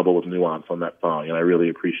held accountable with nuance on that song, and I really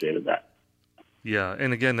appreciated that. Yeah,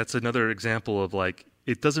 and again, that's another example of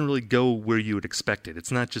it doesn't really go where you would expect it.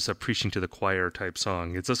 It's not just a preaching to the choir type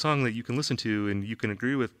song. It's a song that you can listen to and you can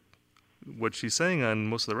agree with what she's saying on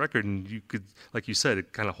most of the record, and you could, like you said,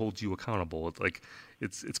 it kind of holds you accountable.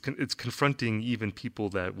 It's confronting even people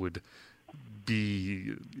that would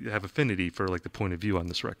have affinity for the point of view on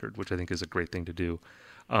this record, which I think is a great thing to do.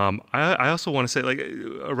 I also want to say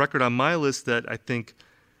a record on my list that I think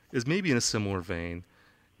is maybe in a similar vein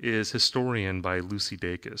is Historian by Lucy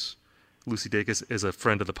Dacus. Lucy Dacus is a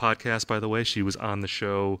friend of the podcast, by the way. She was on the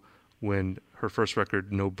show when her first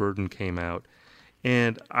record, No Burden, came out.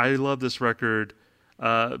 And I love this record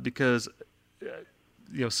because,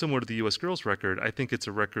 similar to the U.S. Girls record, I think it's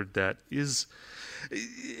a record that it's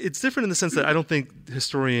different in the sense that I don't think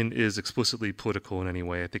Historian is explicitly political in any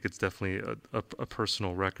way. I think it's definitely a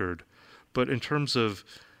personal record. But in terms of,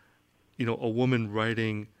 a woman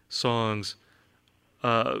writing songs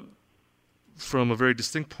from a very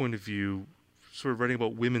distinct point of view, sort of writing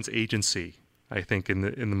about women's agency, I think, in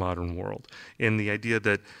the modern world, and the idea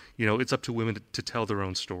that it's up to women to tell their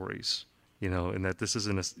own stories, and that this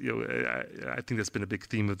isn't I think that's been a big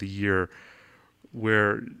theme of the year,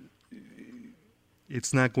 where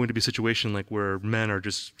it's not going to be a situation where men are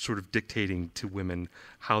just sort of dictating to women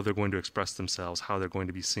how they're going to express themselves, how they're going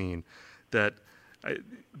to be seen. That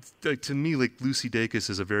to me, Lucy Dacus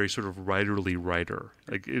is a very sort of writerly writer,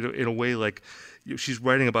 in a way, she's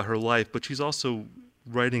writing about her life, but she's also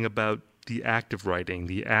writing about the act of writing,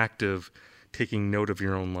 the act of taking note of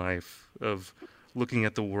your own life, of looking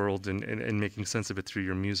at the world and making sense of it through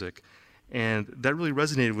your music. And that really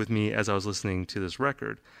resonated with me as I was listening to this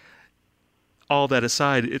record. All that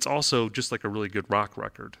aside, it's also just a really good rock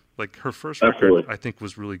record. Her first record, I think,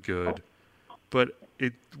 was really good, but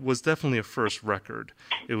it was definitely a first record.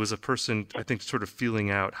 It was a person, I think, sort of feeling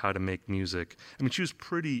out how to make music. She's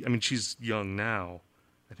young now.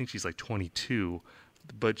 I think she's 22,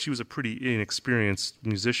 but she was a pretty inexperienced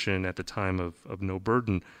musician at the time of No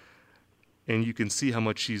Burden. And you can see how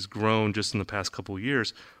much she's grown just in the past couple of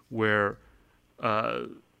years, where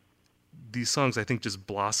these songs, I think, just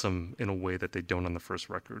blossom in a way that they don't on the first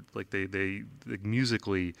record. They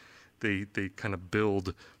musically, they kind of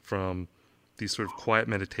build from these sort of quiet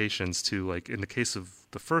meditations to, in the case of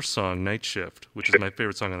the first song, Night Shift, which is my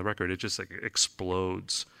favorite song on the record, it just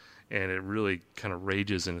explodes, and it really kind of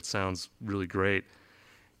rages, and it sounds really great.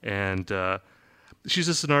 And she's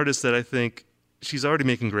just an artist that I think she's already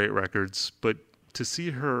making great records, but to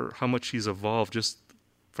see how much she's evolved just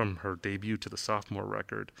from her debut to the sophomore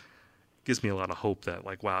record gives me a lot of hope that,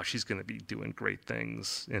 like, wow, she's going to be doing great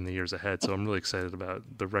things in the years ahead. So I'm really excited about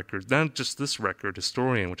the record, not just this record,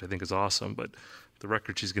 Historian, which I think is awesome, but the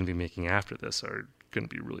record she's going to be making after this are going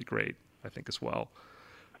to be really great, I think, as well.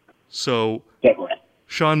 So, Definitely.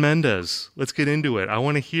 Shawn Mendes, let's get into it. I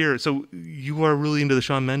want to hear. So you are really into the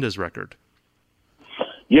Shawn Mendes record.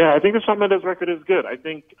 Yeah, I think the Shawn Mendes record is good. I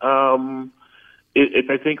think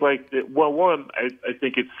I think I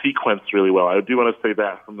think it's sequenced really well. I do want to say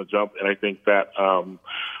that from the jump, and I think that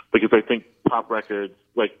because I think pop records,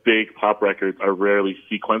 like big pop records, are rarely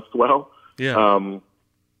sequenced well. Yeah.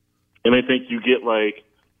 And I think you get like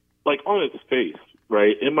on its face,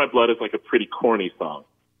 right? In My Blood is like a pretty corny song.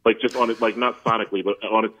 Like just on it, like not sonically, but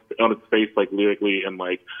on its face, like lyrically and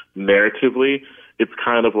like narratively, it's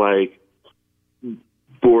kind of like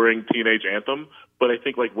boring teenage anthem. But I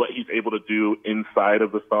think like what he's able to do inside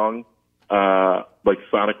of the song, like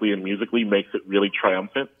sonically and musically, makes it really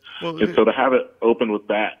triumphant. Well, and so to have it open with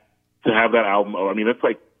that, to have that album, I mean, it's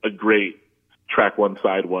like a great track one,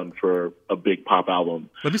 side one for a big pop album.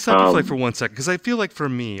 Let me stop you for 1 second, because I feel like for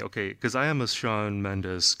me, okay, because I am a Shawn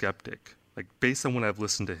Mendes skeptic. Like, based on when I've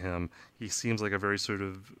listened to him, he seems like a very sort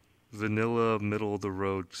of vanilla,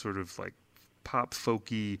 middle-of-the-road, sort of like pop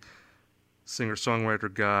folky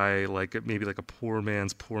singer-songwriter guy, like maybe like a poor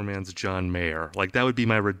man's John Mayer. Like, that would be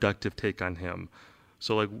my reductive take on him.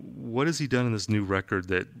 So, like, what has he done in this new record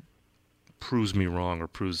that proves me wrong or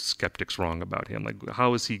proves skeptics wrong about him? Like,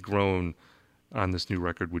 how has he grown on this new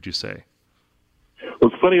record, would you say? Well,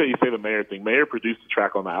 it's funny that you say the Mayer thing. Mayer produced the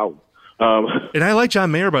track on the album. And I like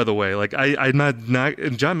John Mayer, by the way. Like I'm not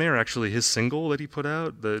and John Mayer, actually, his single that he put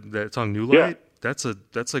out, that song New Light, that's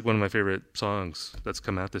like one of my favorite songs that's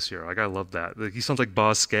come out this year. Like, I love that. Like, he sounds like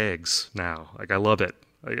Boz Scaggs now. Like, I love it.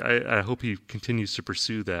 I hope he continues to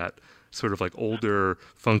pursue that sort of like older,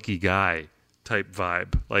 funky guy type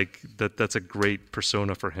vibe. Like, that's a great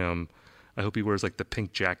persona for him. I hope he wears like the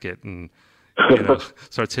pink jacket and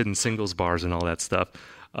starts hitting singles bars and all that stuff.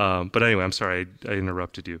 But anyway, I'm sorry I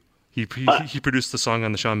interrupted you. He produced the song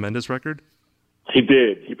on the Shawn Mendes record? He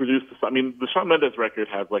did. He produced the song. I mean, the Shawn Mendes record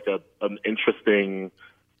has like an interesting,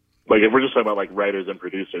 like if we're just talking about like writers and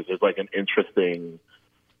producers, there's like an interesting,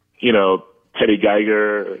 Teddy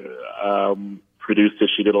Geiger produced it.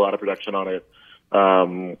 She did a lot of production on it.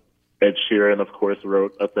 Ed Sheeran, of course,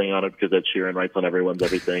 wrote a thing on it because Ed Sheeran writes on everyone's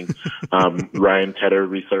everything. Ryan Tedder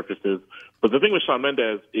resurfaces. But the thing with Shawn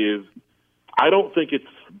Mendes is I don't think it's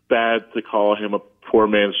bad to call him a poor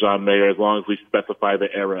man's John Mayer as long as we specify the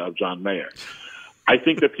era of John Mayer. I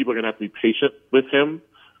think that people are going to have to be patient with him.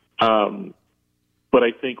 But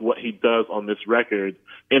I think what he does on this record,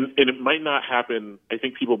 and it might not happen, I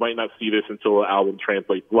think people might not see this until the album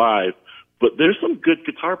translates live, but there's some good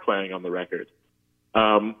guitar playing on the record.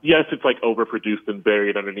 Yes, it's like overproduced and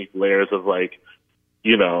buried underneath layers of like,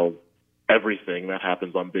 everything that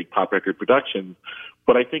happens on big pop record productions.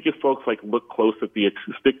 But I think if folks like look close at the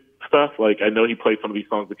acoustic stuff, like I know he played some of these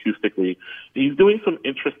songs acoustically, he's doing some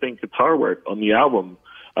interesting guitar work on the album.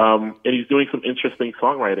 And he's doing some interesting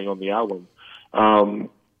songwriting on the album.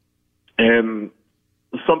 And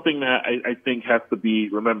something that I think has to be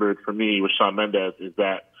remembered for me with Shawn Mendes is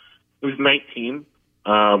that he was 19.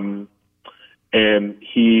 And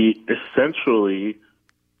he essentially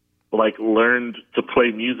like learned to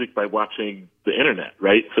play music by watching the internet,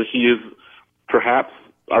 right? So he is perhaps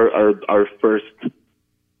our first,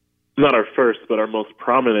 not our first, but our most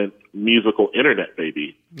prominent musical internet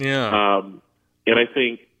baby. Yeah. And I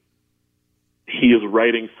think he is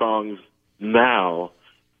writing songs now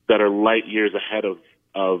that are light years ahead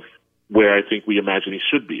of where I think we imagine he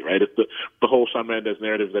should be, right? It's the whole Shawn Mendes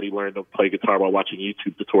narrative that he learned to play guitar while watching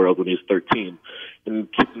YouTube tutorials when he was 13. And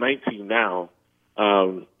he's 19 now.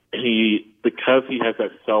 Because he has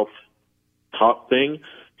that self-taught thing,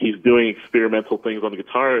 he's doing experimental things on the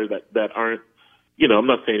guitar that aren't, I'm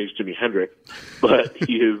not saying he's Jimi Hendrix, but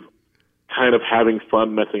he is kind of having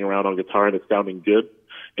fun messing around on guitar and it's sounding good.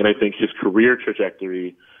 And I think his career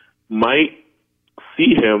trajectory might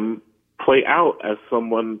see him play out as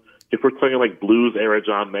someone, if we're talking like blues era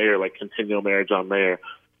John Mayer, like Continuum era John Mayer,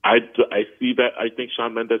 I see that. I think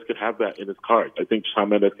Shawn Mendes could have that in his cards. I think Shawn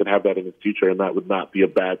Mendes could have that in his future, and that would not be a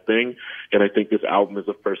bad thing. And I think this album is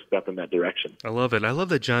a first step in that direction. I love it. I love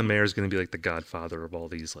that John Mayer is going to be like the godfather of all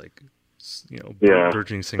these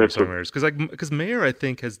burgeoning singer-songwriters. Because Mayer, I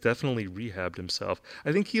think, has definitely rehabbed himself.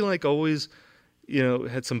 I think he always,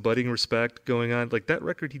 had some budding respect going on. Like that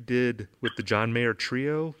record he did with the John Mayer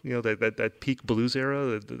Trio, that peak blues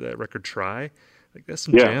era, that record Try. Like, there's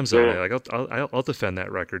some jams on it. Like, I'll defend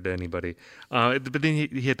that record to anybody. But then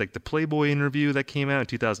he had like the Playboy interview that came out in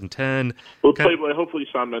 2010. Well, Playboy. Hopefully,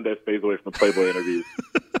 Shawn Mendes stays away from the Playboy interviews.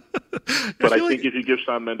 But I think if you give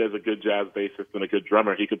Shawn Mendes a good jazz bassist and a good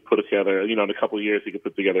drummer, he could put together. In a couple of years, he could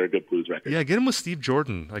put together a good blues record. Yeah, get him with Steve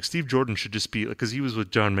Jordan. Like, Steve Jordan should just be, because he was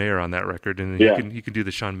with John Mayer on that record, and he can do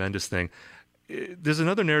the Shawn Mendes thing. There's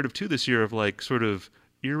another narrative too this year of like sort of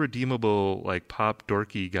irredeemable like pop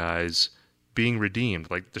dorky guys being redeemed,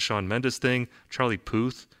 like the Shawn Mendes thing. Charlie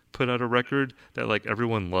Puth put out a record that like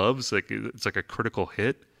everyone loves, like it's like a critical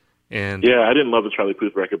hit. And yeah, I didn't love the Charlie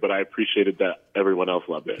Puth record, but I appreciated that everyone else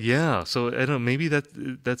loved it. Yeah, so I don't know, maybe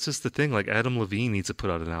that's just the thing. Like Adam Levine needs to put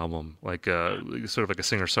out an album, like sort of like a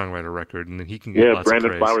singer-songwriter record, and then he can get lots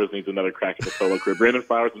Brandon of praise. Flowers needs another crack at the solo career. Brandon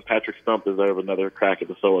Flowers and Patrick Stump deserve another crack at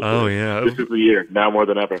the solo career. Oh yeah, this is the year now more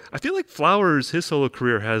than ever. I feel like Flowers, his solo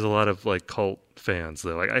career has a lot of like cult fans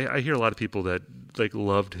though. Like I hear a lot of people that like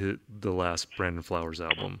loved the last Brandon Flowers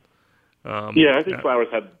album. I think Flowers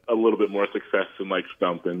had a little bit more success than like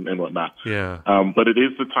Stump and whatnot. Yeah. But it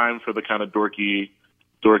is the time for the kind of dorky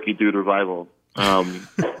dude revival,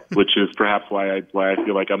 which is perhaps why I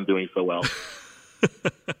feel like I'm doing so well.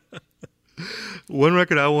 One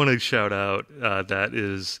record I want to shout out that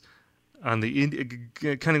is on the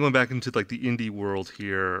indie, kind of going back into like the indie world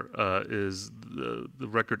here, is the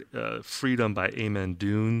record "Freedom" by Amen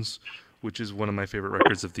Dunes, which is one of my favorite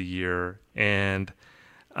records of the year. And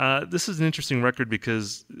this is an interesting record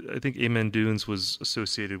because I think Amen Dunes was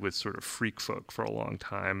associated with sort of freak folk for a long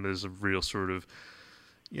time. There's a real sort of,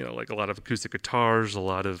 like a lot of acoustic guitars, a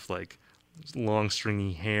lot of like long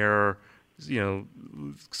stringy hair,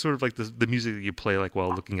 sort of like the music that you play like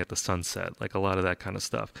while looking at the sunset, like a lot of that kind of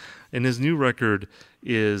stuff. And his new record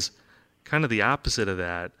is kind of the opposite of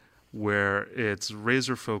that, where it's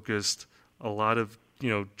razor focused, a lot of,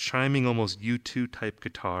 chiming almost U2 type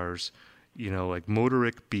guitars, like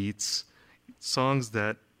motoric beats, songs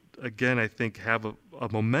that, again, I think have a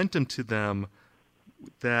momentum to them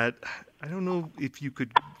that I don't know if you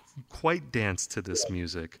could quite dance to this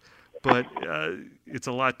music, but it's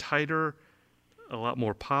a lot tighter, a lot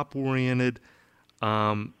more pop-oriented,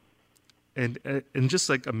 and just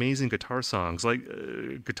like amazing guitar songs, like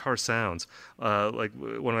guitar sounds. Like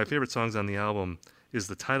one of my favorite songs on the album is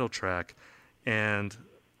the title track, and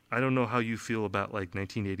I don't know how you feel about like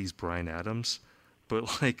 1980s Bryan Adams,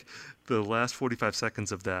 but like the last 45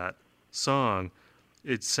 seconds of that song,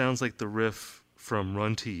 it sounds like the riff from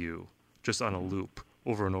Run to You, just on a loop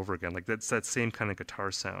over and over again. Like that's that same kind of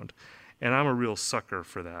guitar sound. And I'm a real sucker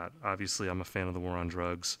for that. Obviously, I'm a fan of the War on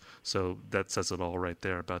Drugs, so that says it all right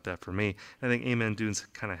there about that for me. I think Amen Dunes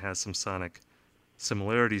kind of has some sonic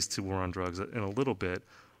similarities to War on Drugs in a little bit,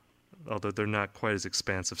 although they're not quite as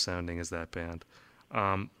expansive sounding as that band.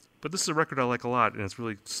 But this is a record I like a lot, and it's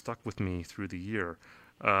really stuck with me through the year.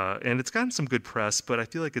 And it's gotten some good press, but I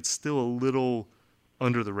feel like it's still a little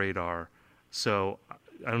under the radar. So,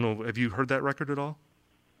 I don't know, have you heard that record at all?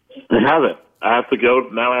 I haven't. I have to go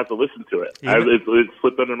now. I have to listen to it. It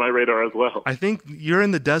slipped under my radar as well. I think you're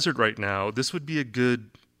in the desert right now. This would be a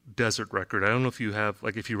good desert record. I don't know if you have,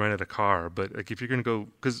 like, if you rented a car, but like if you're going to go,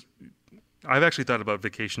 because I've actually thought about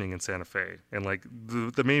vacationing in Santa Fe, and like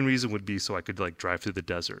the main reason would be so I could like drive through the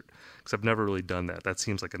desert, because I've never really done that. That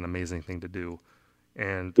seems like an amazing thing to do.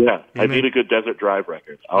 And I need a good desert drive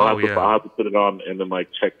record. I'll have to put it on and then like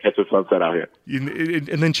catch the sunset out here.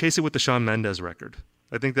 And then chase it with the Shawn Mendes record.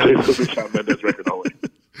 I think that the Shawn Mendes record always.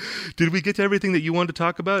 Did we get to everything that you wanted to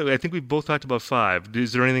talk about? I think we both talked about 5.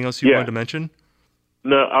 Is there anything else you wanted to mention?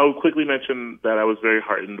 No, I'll quickly mention that I was very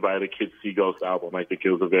heartened by the Kids See Ghost album. I think it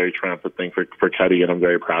was a very triumphant thing for Cuddy, and I'm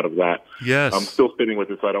very proud of that. Yes. I'm still sitting with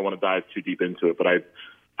it, so I don't want to dive too deep into it, but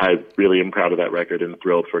I really am proud of that record and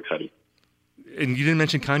thrilled for Cuddy. And you didn't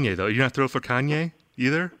mention Kanye, though. You're not thrilled for Kanye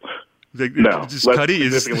either? Like, no. Cuddy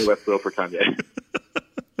is significantly less thrilled for Kanye.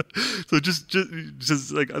 So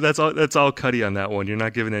just like that's all Cuddy on that one. You're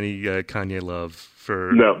not giving any Kanye love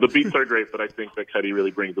for. No, the beats are great, but I think that Cuddy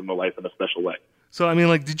really brings them to life in a special way. So I mean,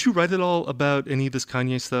 like, did you write at all about any of this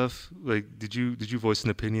Kanye stuff? Like, did you voice an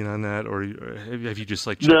opinion on that, or have you just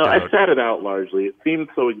like checked out? I sat it out largely. It seemed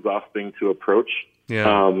so exhausting to approach.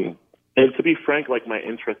 Yeah. And to be frank, like my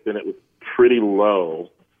interest in it was pretty low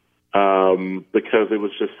because it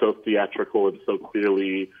was just so theatrical and so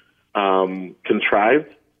clearly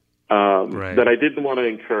contrived. Right. That I didn't want to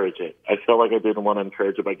encourage it. I felt like I didn't want to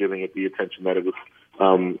encourage it by giving it the attention that it was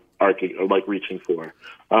reaching for.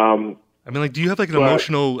 I mean, like, do you have like an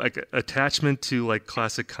emotional like attachment to like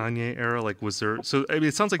classic Kanye era? Like, was there? So I mean,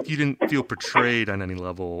 it sounds like you didn't feel portrayed on any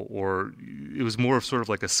level, or it was more of sort of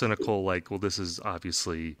like a cynical, like, well, this is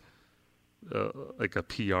obviously like a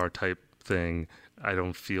PR type thing. I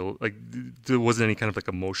don't feel like there wasn't any kind of like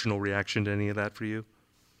emotional reaction to any of that for you.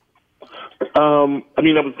 I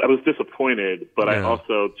mean, I was disappointed, but I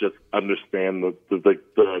also just understand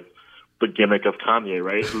the gimmick of Kanye,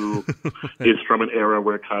 right? Who is from an era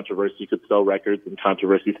where controversy could sell records, and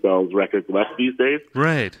controversy sells records less these days.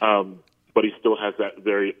 Right. But he still has that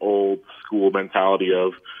very old school mentality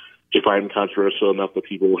of, if I'm controversial enough, the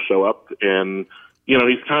people will show up. And, you know,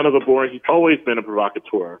 he's kind of he's always been a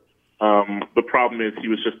provocateur. The problem is he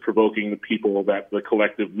was just provoking the people that the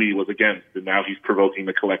collective we was against, and now he's provoking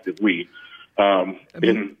the collective we.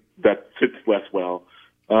 And that fits less well.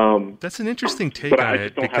 That's an interesting take but on I it.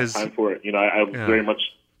 just don't because have time for it. You know, I was very much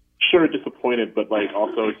disappointed, but like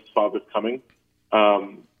also saw this coming.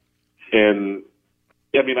 And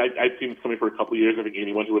yeah, I mean, I'd seen this coming for a couple of years. I think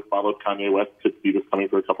anyone who had followed Kanye West could see this coming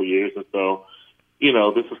for a couple of years. And so, you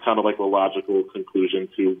know, this is kind of like a logical conclusion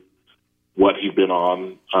to what he'd been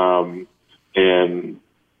on. And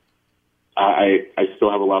I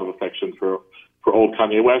still have a lot of affection for old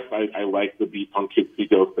Kanye West. I like the beat punk kids he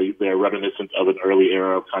goes. They're reminiscent of an early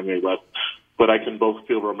era of Kanye West. But I can both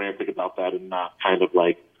feel romantic about that and not kind of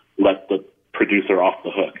like let the producer off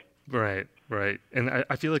the hook. Right. And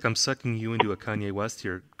I feel like I'm sucking you into a Kanye West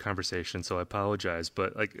here conversation, so I apologize.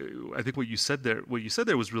 But like, I think what you said there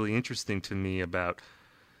was really interesting to me about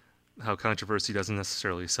how controversy doesn't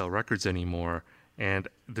necessarily sell records anymore. And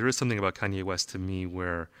there is something about Kanye West to me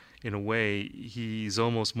where, in a way, he's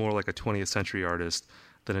almost more like a 20th century artist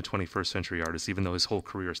than a 21st century artist, even though his whole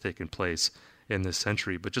career has taken place in this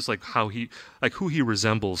century. But just like who he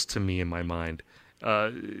resembles to me in my mind,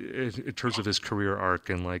 in terms of his career arc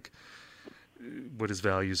and like what his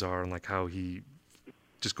values are and like how he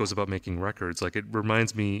just goes about making records. Like, it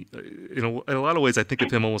reminds me, in a lot of ways, I think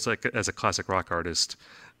of him almost like as a classic rock artist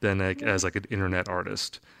than like as like an internet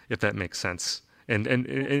artist, if that makes sense. And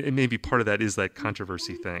maybe part of that is that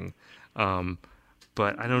controversy thing.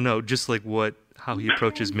 But I don't know, just like how he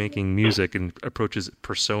approaches making music and approaches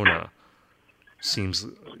persona seems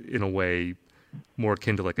in a way more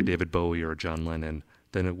akin to like a David Bowie or a John Lennon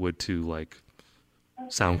than it would to like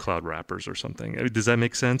SoundCloud rappers or something. I mean, does that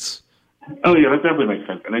make sense? Oh yeah, that definitely makes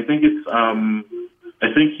sense. And I think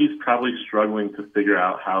I think he's probably struggling to figure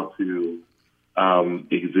out how to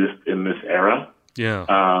exist in this era. Yeah.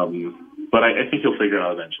 But I think he'll figure it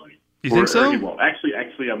out eventually. You think so? Or he won't.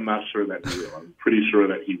 Actually, I'm not sure that he will. I'm pretty sure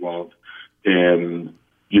that he won't. And,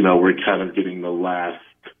 you know, we're kind of getting the last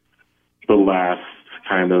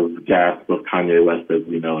kind of gasp of Kanye West as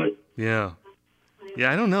we know it. Yeah.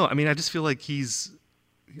 Yeah, I don't know. I mean, I just feel like Kanye's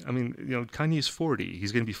 40.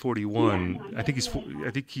 He's going to be 41. I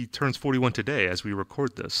think he turns 41 today as we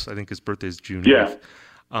record this. I think his birthday is June 8th.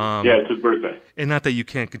 Yeah, it's his birthday. And not that you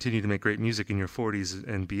can't continue to make great music in your 40s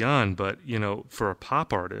and beyond, but, you know, for a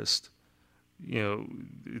pop artist, you know,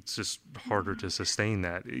 it's just harder to sustain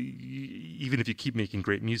that. Even if you keep making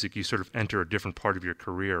great music, you sort of enter a different part of your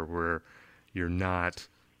career where you're not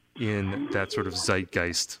in that sort of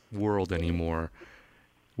zeitgeist world anymore,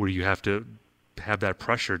 where you have to have that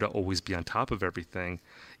pressure to always be on top of everything.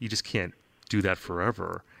 You just can't do that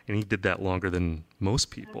forever. And he did that longer than most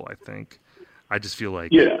people, I think. I just feel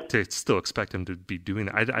like to still expect him to be doing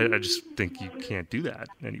that, I just think you can't do that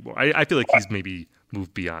anymore. I feel like he's maybe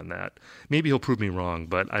moved beyond that. Maybe he'll prove me wrong,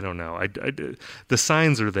 but I don't know. The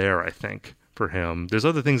signs are there, I think, for him. There's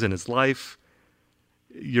other things in his life.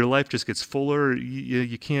 Your life just gets fuller.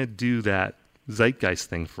 You can't do that zeitgeist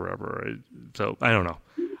thing forever. So I don't know.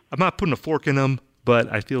 I'm not putting a fork in him, but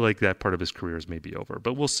I feel like that part of his career is maybe over.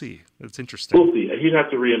 But we'll see. It's interesting. We'll see. He'd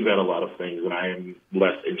have to reinvent a lot of things, and I am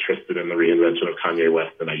less interested in the reinvention of Kanye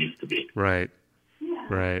West than I used to be. Right. All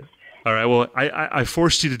right. Well, I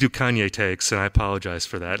forced you to do Kanye takes, and I apologize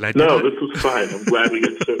for that. And this was fine. I'm glad we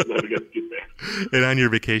get to get there. And on your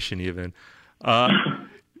vacation, even.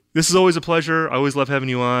 This is always a pleasure. I always love having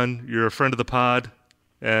you on. You're a friend of the pod,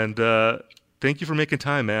 and thank you for making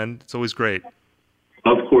time, man. It's always great.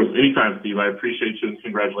 Of course. Anytime, Steve. I appreciate you, and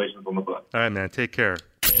congratulations on the book. All right, man. Take care.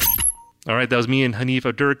 All right, that was me and Hanif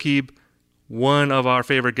Abdurraqib, one of our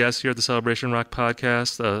favorite guests here at the Celebration Rock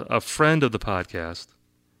podcast, a friend of the podcast.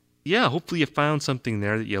 Yeah, hopefully you found something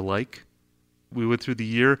there that you like. We went through the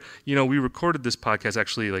year. You know, we recorded this podcast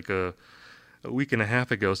actually like a week and a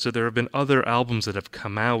half ago, so there have been other albums that have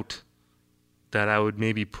come out that I would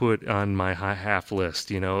maybe put on my half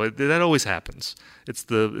list. You know, that always happens. It's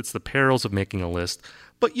the perils of making a list.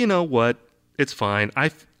 But you know what? It's fine. I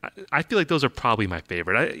feel like those are probably my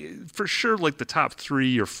favorite. For sure, like the top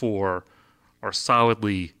 3 or 4 are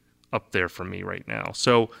solidly up there for me right now.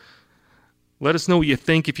 So Let us know what you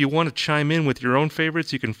think. If you want to chime in with your own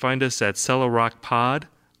favorites, you can find us at Cello Rock Pod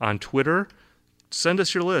on Twitter. Send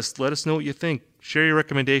us your list. Let us know what you think. Share your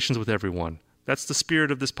recommendations with everyone. That's the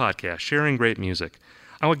spirit of this podcast, sharing great music.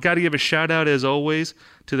 I got to give a shout-out, as always,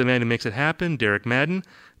 to the man who makes it happen, Derek Madden.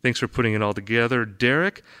 Thanks for putting it all together,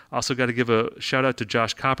 Derek. Also got to give a shout-out to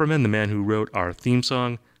Josh Copperman, the man who wrote our theme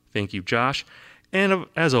song. Thank you, Josh. And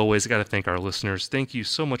as always, I got to thank our listeners. Thank you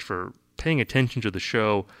so much for paying attention to the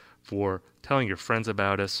show, for telling your friends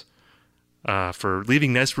about us, for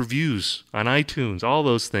leaving nice reviews on iTunes, all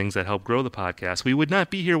those things that help grow the podcast. We would not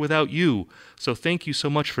be here without you, so thank you so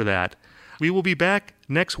much for that. We will be back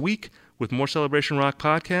next week with more Celebration Rock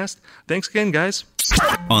podcast. Thanks again, guys.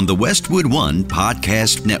 On the Westwood One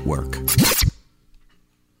Podcast Network.